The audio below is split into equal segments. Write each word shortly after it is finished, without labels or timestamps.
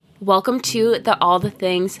Welcome to the All the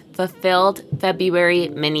Things Fulfilled February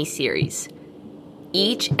mini-series.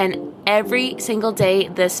 Each and every single day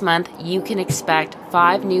this month, you can expect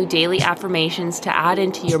 5 new daily affirmations to add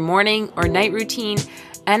into your morning or night routine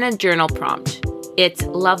and a journal prompt. It's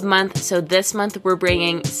Love Month, so this month we're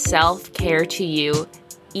bringing self-care to you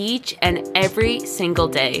each and every single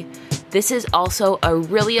day. This is also a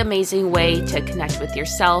really amazing way to connect with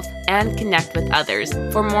yourself and connect with others.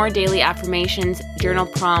 For more daily affirmations, journal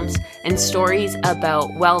prompts, and stories about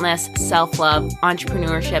wellness, self-love,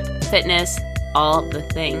 entrepreneurship, fitness, all the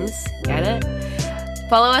things. Get it?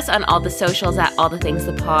 Follow us on all the socials at All the Things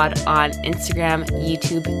The Pod on Instagram,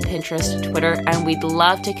 YouTube, Pinterest, Twitter, and we'd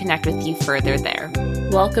love to connect with you further there.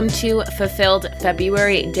 Welcome to Fulfilled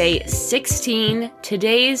February, day 16.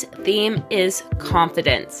 Today's theme is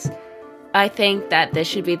confidence. I think that this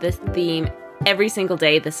should be the theme every single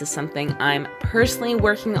day. This is something I'm personally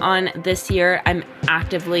working on this year. I'm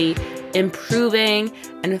actively improving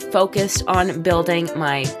and focused on building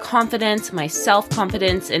my confidence, my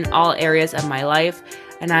self-confidence in all areas of my life.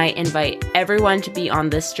 And I invite everyone to be on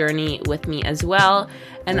this journey with me as well.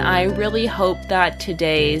 And I really hope that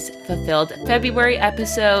today's Fulfilled February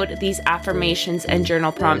episode, these affirmations and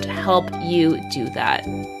journal prompt help you do that.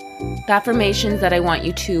 The affirmations that I want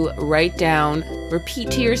you to write down,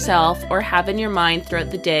 repeat to yourself, or have in your mind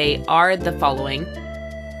throughout the day are the following.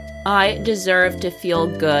 I deserve to feel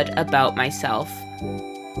good about myself.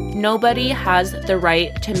 Nobody has the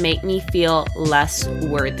right to make me feel less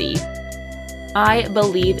worthy. I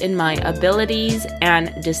believe in my abilities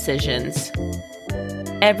and decisions.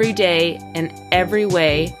 Every day, in every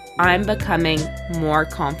way, I'm becoming more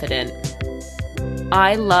confident.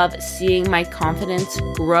 I love seeing my confidence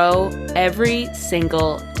grow every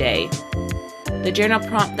single day. The journal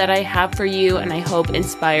prompt that I have for you and I hope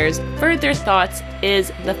inspires further thoughts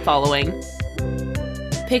is the following.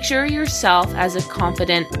 Picture yourself as a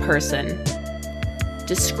confident person.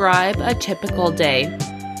 Describe a typical day.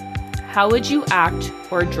 How would you act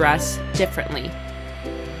or dress differently?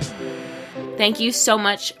 Thank you so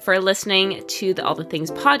much for listening to the All the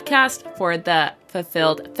Things podcast for the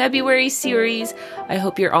Fulfilled February series. I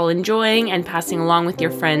hope you're all enjoying and passing along with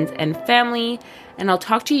your friends and family, and I'll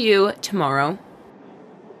talk to you tomorrow.